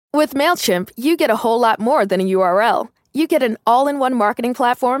With MailChimp, you get a whole lot more than a URL. You get an all-in-one marketing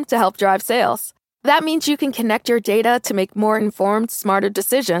platform to help drive sales. That means you can connect your data to make more informed, smarter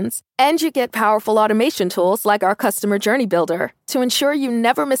decisions, and you get powerful automation tools like our Customer Journey Builder to ensure you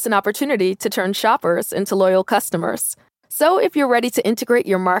never miss an opportunity to turn shoppers into loyal customers. So if you're ready to integrate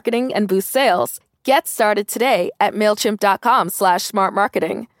your marketing and boost sales, get started today at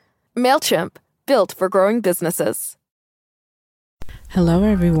MailChimp.com/smartmarketing. MailChimp, built for growing businesses. Hello,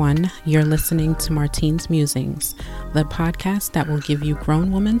 everyone. You're listening to Martine's Musings, the podcast that will give you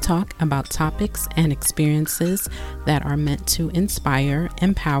grown woman talk about topics and experiences that are meant to inspire,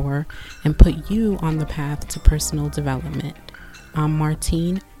 empower, and put you on the path to personal development. I'm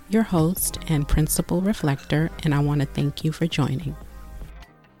Martine, your host and principal reflector, and I want to thank you for joining.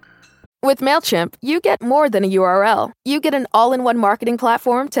 With MailChimp, you get more than a URL. You get an all-in-one marketing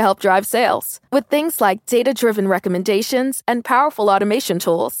platform to help drive sales with things like data-driven recommendations and powerful automation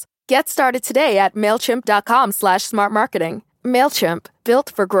tools. Get started today at MailChimp.com/smartmarketing. MailChimp,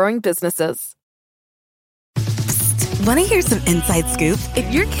 built for growing businesses. Want to hear some inside scoop?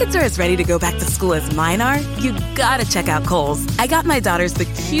 If your kids are as ready to go back to school as mine are, you gotta check out Kohl's. I got my daughters the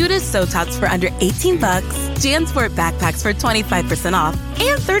cutest Sotots for under $18, JanSport backpacks for 25% off,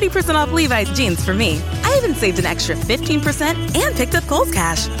 and 30% off Levi's jeans for me. I even saved an extra 15% and picked up Kohl's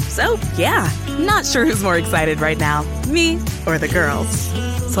Cash. So, yeah, not sure who's more excited right now, me or the girls.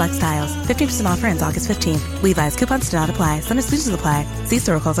 Select styles, 15% offer ends August 15th. Levi's coupons do not apply. Some exclusions apply. See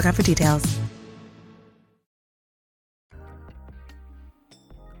store or Kohl's.com for details.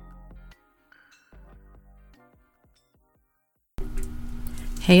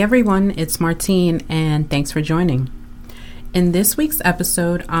 Hey everyone, it's Martine, and thanks for joining. In this week's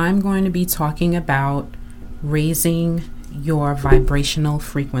episode, I'm going to be talking about raising your vibrational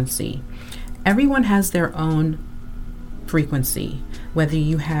frequency. Everyone has their own frequency, whether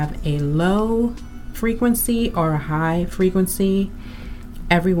you have a low frequency or a high frequency,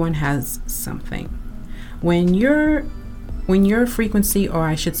 everyone has something. When your frequency, or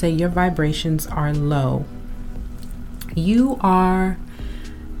I should say your vibrations, are low, you are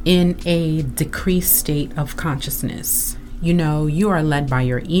in a decreased state of consciousness. You are led by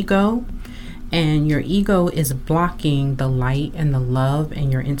your ego, and your ego is blocking the light and the love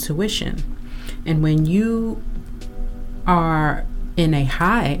and your intuition. And when you are in a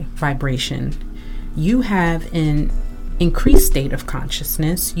high vibration, you have an increased state of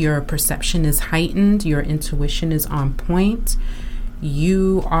consciousness. Your perception is heightened, your intuition is on point.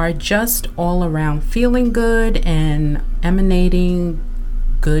 You are just all around feeling good and emanating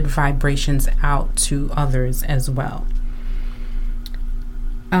good vibrations out to others as well.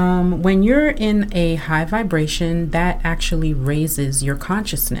 When you're in a high vibration, that actually raises your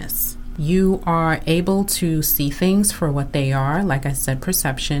consciousness. You are able to see things for what they are, like I said,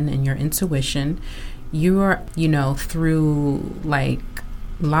 perception and your intuition. You are, through like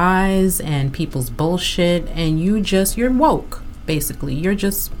lies and people's bullshit, and you're woke, basically. You're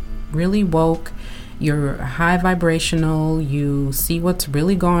just really woke. You're high vibrational, you see what's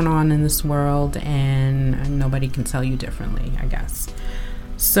really going on in this world, and nobody can tell you differently, I guess.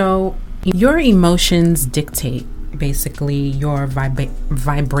 So your emotions dictate basically your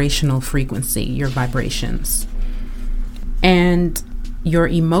vibrational frequency, your vibrations. And your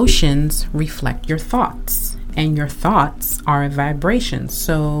emotions reflect your thoughts, and your thoughts are a vibration.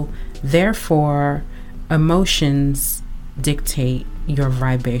 So therefore, emotions dictate your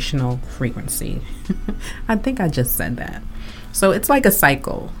vibrational frequency. I think I just said that. So it's like a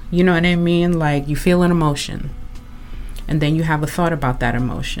cycle. You know what I mean? Like you feel an emotion, and then you have a thought about that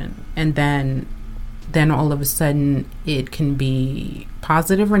emotion, and then all of a sudden it can be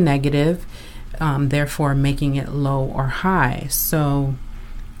positive or negative, therefore making it low or high. So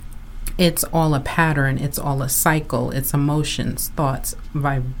it's all a pattern. It's all a cycle. It's emotions, thoughts,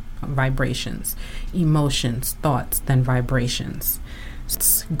 vibrations, emotions, thoughts, then vibrations.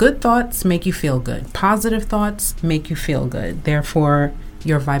 Good thoughts make you feel good. Positive thoughts make you feel good. Therefore,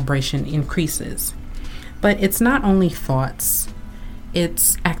 your vibration increases. But it's not only thoughts,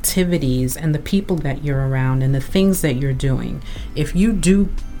 it's activities and the people that you're around and the things that you're doing. If you do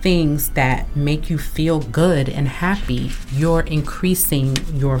things that make you feel good and happy, you're increasing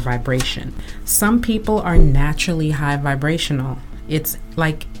your vibration. Some people are naturally high vibrational. It's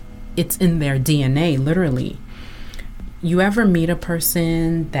like it's in their DNA, literally. You ever meet a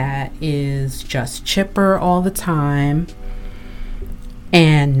person that is just chipper all the time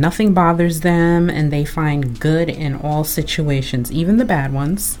and nothing bothers them, and they find good in all situations, even the bad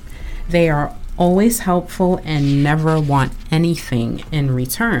ones? They are always helpful and never want anything in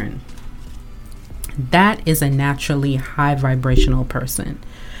return. That is a naturally high vibrational person.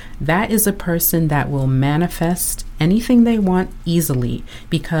 that is a person that will manifest anything they want easily,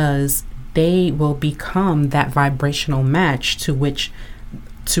 because they will become that vibrational match to which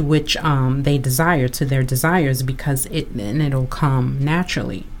they desire, to their desires, because it'll come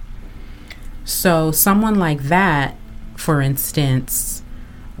naturally. So someone like that, for instance,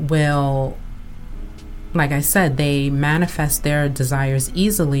 will, like I said, they manifest their desires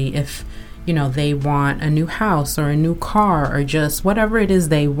easily if, they want a new house or a new car or just whatever it is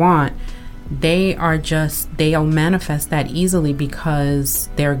they want. They'll manifest that easily because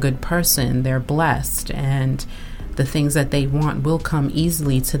they're a good person, they're blessed, and the things that they want will come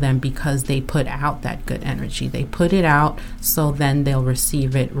easily to them because they put out that good energy. They put it out, so then they'll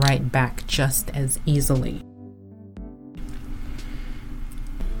receive it right back just as easily.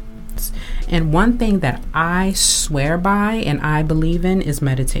 And one thing that I swear by and I believe in is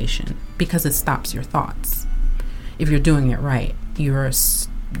meditation, because it stops your thoughts. If you're doing it right, your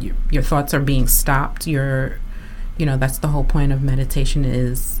thoughts are being stopped. That's the whole point of meditation,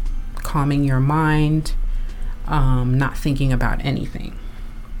 is calming your mind, not thinking about anything.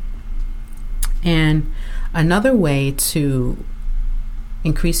 And another way to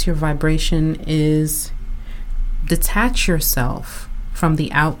increase your vibration is detach yourself from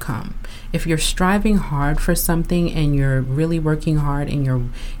the outcome. If you're striving hard for something and you're really working hard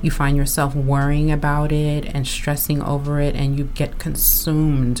and you find yourself worrying about it and stressing over it and you get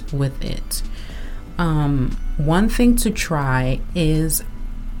consumed with it, one thing to try is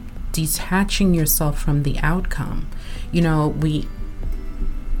detaching yourself from the outcome. With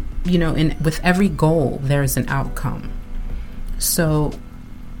every goal, there's an outcome. So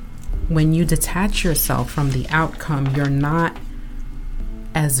when you detach yourself from the outcome, you're not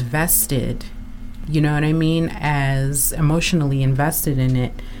as vested, as emotionally invested in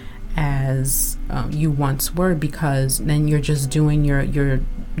it as you once were, because then you're just doing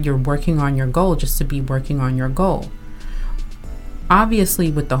you're working on your goal just to be working on your goal. Obviously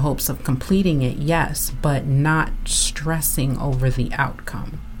with the hopes of completing it, yes, but not stressing over the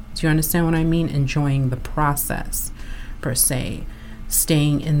outcome. Do you understand what I mean? Enjoying the process, per se.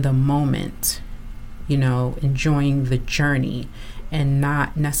 Staying in the moment, enjoying the journey, and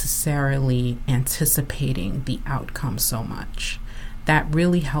not necessarily anticipating the outcome so much. That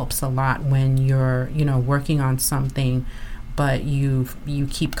really helps a lot when you're, working on something, but you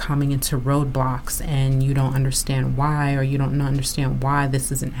keep coming into roadblocks and you don't understand why, or you don't understand why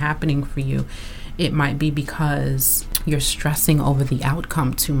this isn't happening for you. It might be because you're stressing over the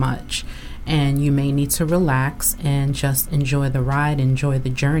outcome too much, and you may need to relax and just enjoy the ride, enjoy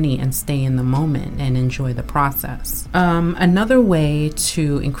the journey, and stay in the moment and enjoy the process. Another way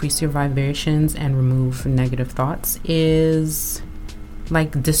to increase your vibrations and remove negative thoughts is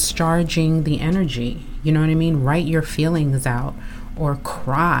like discharging the energy. You know what I mean? Write your feelings out, or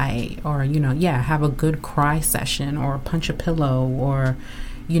cry, or, have a good cry session, or punch a pillow, or,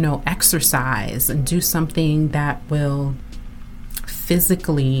 exercise and do something that will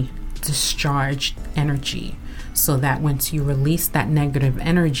physically discharge energy, so that once you release that negative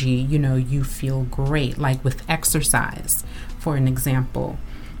energy, you feel great. Like with exercise, for an example,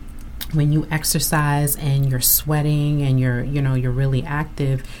 when you exercise and you're sweating and you're really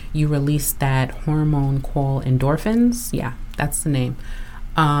active, you release that hormone called endorphins. Yeah, that's the name.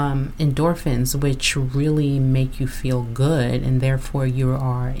 Endorphins, which really make you feel good, and therefore you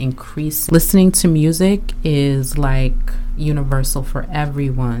are increasing. Listening to music is like universal for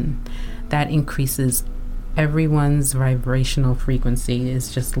everyone. That increases everyone's vibrational frequency,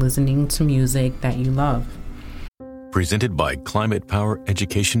 is just listening to music that you love. Presented by Climate Power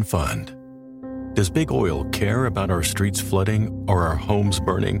Education Fund. Does Big Oil care about our streets flooding or our homes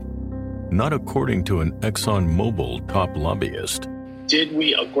burning? Not according to an ExxonMobil top lobbyist. Did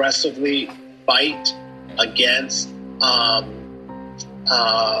we aggressively fight against some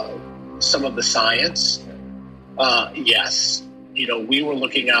of the science? Yes. We were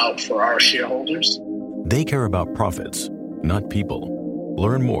looking out for our shareholders. They care about profits, not people.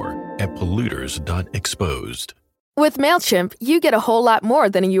 Learn more at polluters.exposed. With MailChimp, you get a whole lot more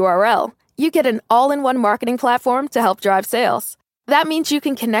than a URL. You get an all-in-one marketing platform to help drive sales. That means you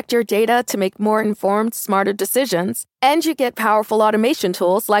can connect your data to make more informed, smarter decisions, and you get powerful automation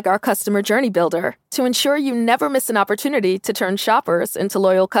tools like our Customer Journey Builder to ensure you never miss an opportunity to turn shoppers into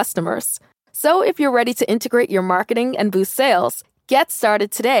loyal customers. So if you're ready to integrate your marketing and boost sales, get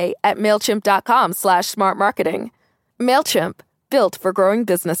started today at MailChimp.com/smartmarketing. MailChimp, built for growing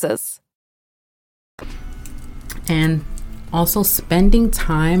businesses. And also spending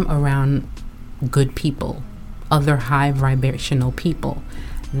time around good people, other high vibrational people,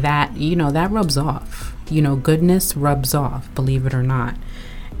 that, that rubs off. Goodness rubs off, believe it or not.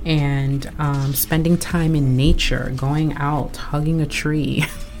 and spending time in nature, going out, hugging a tree,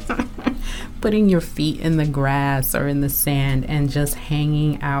 putting your feet in the grass or in the sand and just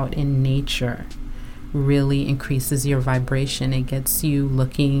hanging out in nature really increases your vibration. It gets you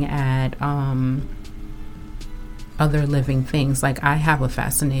looking at other living things. Like, I have a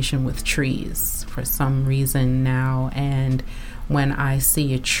fascination with trees for some reason now, and when I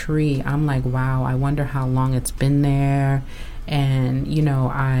see a tree, I'm like, wow, I wonder how long it's been there. And, you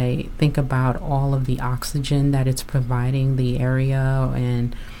know, I think about all of the oxygen that it's providing the area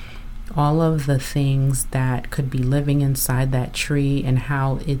and all of the things that could be living inside that tree and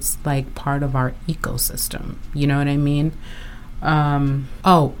how it's like part of our ecosystem. You know what I mean?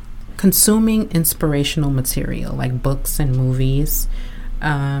 Consuming inspirational material like books and movies.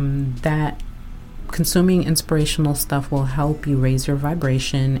 That consuming inspirational stuff will help you raise your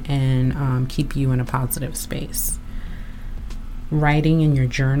vibration and keep you in a positive space. Writing in your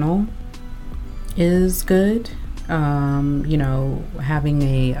journal is good. You know, having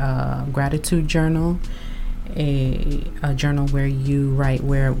a gratitude journal, a journal where you write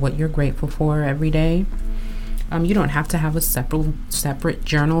what you're grateful for every day. You don't have to have a separate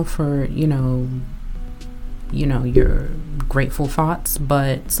journal for, you know, your grateful thoughts,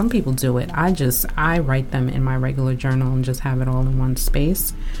 but some people do it. I write them in my regular journal and just have it all in one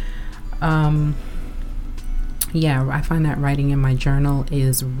space. Yeah, I find that writing in my journal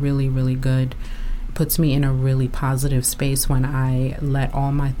is really, really good. It puts me in a really positive space when I let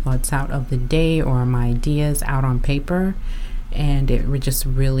all my thoughts out of the day or my ideas out on paper, and it just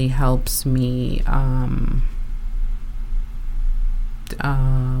really helps me.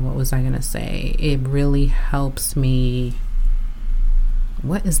 What was I gonna say? It really helps me.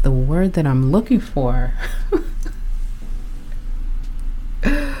 What is the word that I'm looking for?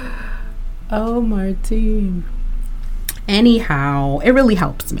 Oh, Martine. Anyhow, it really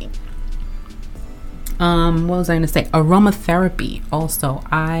helps me. What was I gonna say? Aromatherapy. Also,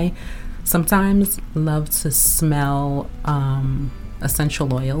 I sometimes love to smell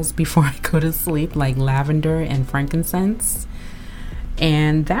essential oils before I go to sleep, like lavender and frankincense.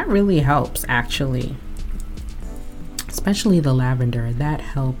 And that really helps, actually. Especially the lavender. That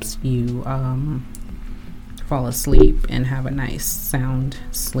helps you fall asleep and have a nice sound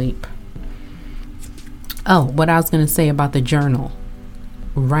sleep. Oh, what I was going to say about the journal.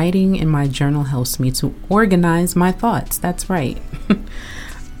 Writing in my journal helps me to organize my thoughts. That's right.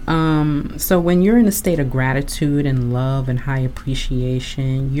 So when you're in a state of gratitude and love and high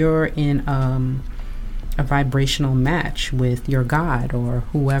appreciation, you're in a vibrational match with your God or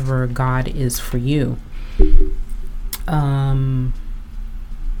whoever God is for you.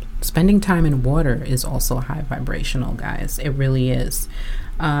 Spending time in water is also high vibrational, guys. It really is.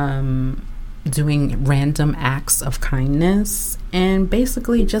 Doing random acts of kindness and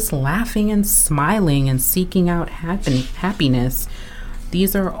basically just laughing and smiling and seeking out happiness.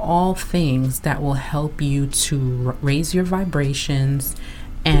 These are all things that will help you to raise your vibrations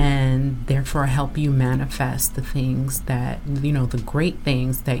and therefore help you manifest the things that, you know, the great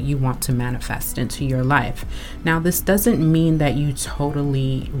things that you want to manifest into your life. Now, this doesn't mean that you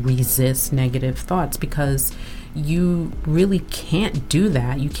totally resist negative thoughts, because you really can't do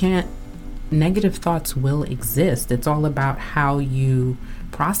that. You can't. Negative thoughts will exist. It's all about how you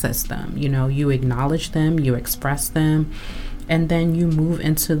process them. You know, you acknowledge them, you express them, and then you move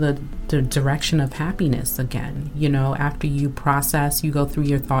into the direction of happiness again. You know, after you process, you go through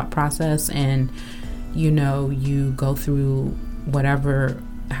your thought process and, you know, you go through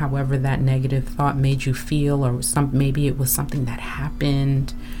however that negative thought made you feel, or maybe it was something that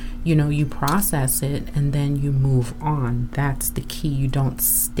happened. You know, you process it and then you move on. That's the key. You don't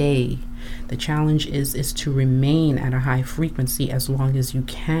stay. The challenge is to remain at a high frequency as long as you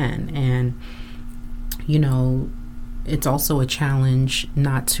can. And, you know, it's also a challenge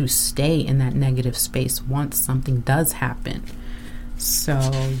not to stay in that negative space once something does happen.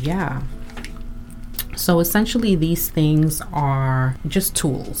 So, yeah. So essentially, these things are just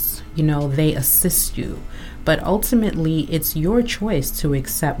tools. You know, they assist you. But ultimately, it's your choice to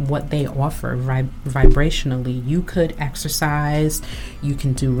accept what they offer vibrationally. You could exercise, you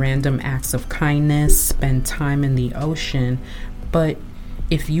can do random acts of kindness, spend time in the ocean. But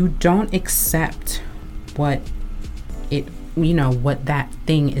if you don't accept what that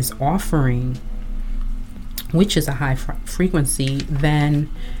thing is offering, which is a high frequency, then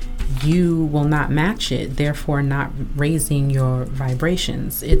you will not match it, therefore not raising your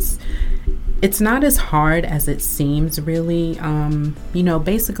vibrations. It's not as hard as it seems, really.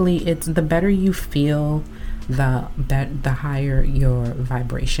 Basically, it's the better you feel, the higher your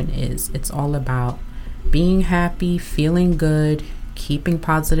vibration is. It's all about being happy, feeling good, keeping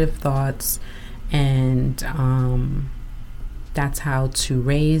positive thoughts, and that's how to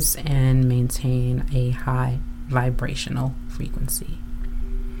raise and maintain a high vibrational frequency.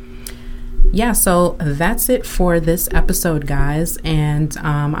 Yeah, so that's it for this episode, guys. And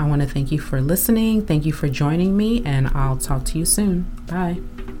I want to thank you for listening. Thank you for joining me, and I'll talk to you soon. Bye.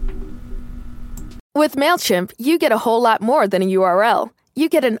 With MailChimp, you get a whole lot more than a URL. You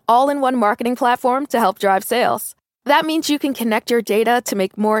get an all-in-one marketing platform to help drive sales. That means you can connect your data to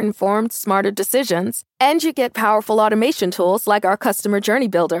make more informed, smarter decisions, and you get powerful automation tools like our Customer Journey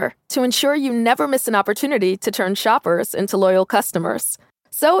Builder to ensure you never miss an opportunity to turn shoppers into loyal customers.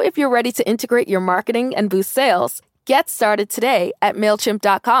 So if you're ready to integrate your marketing and boost sales, get started today at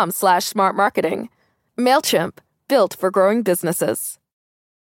MailChimp.com/smartmarketing. MailChimp, built for growing businesses.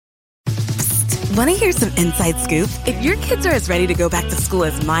 Want to hear some inside scoop? If your kids are as ready to go back to school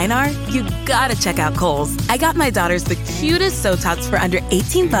as mine are, you gotta check out Kohl's. I got my daughters the cutest Sotots for under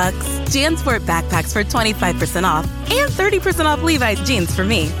 $18, JanSport backpacks for 25% off, and 30% off Levi's jeans for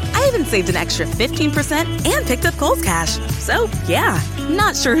me. I even saved an extra 15% and picked up Kohl's Cash. So, yeah,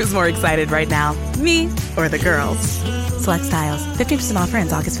 not sure who's more excited right now, me or the girls. Select styles, 15% off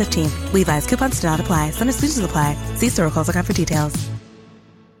ends August 15th. Levi's coupons do not apply. Some exclusions apply. See store or Kohl's.com for details.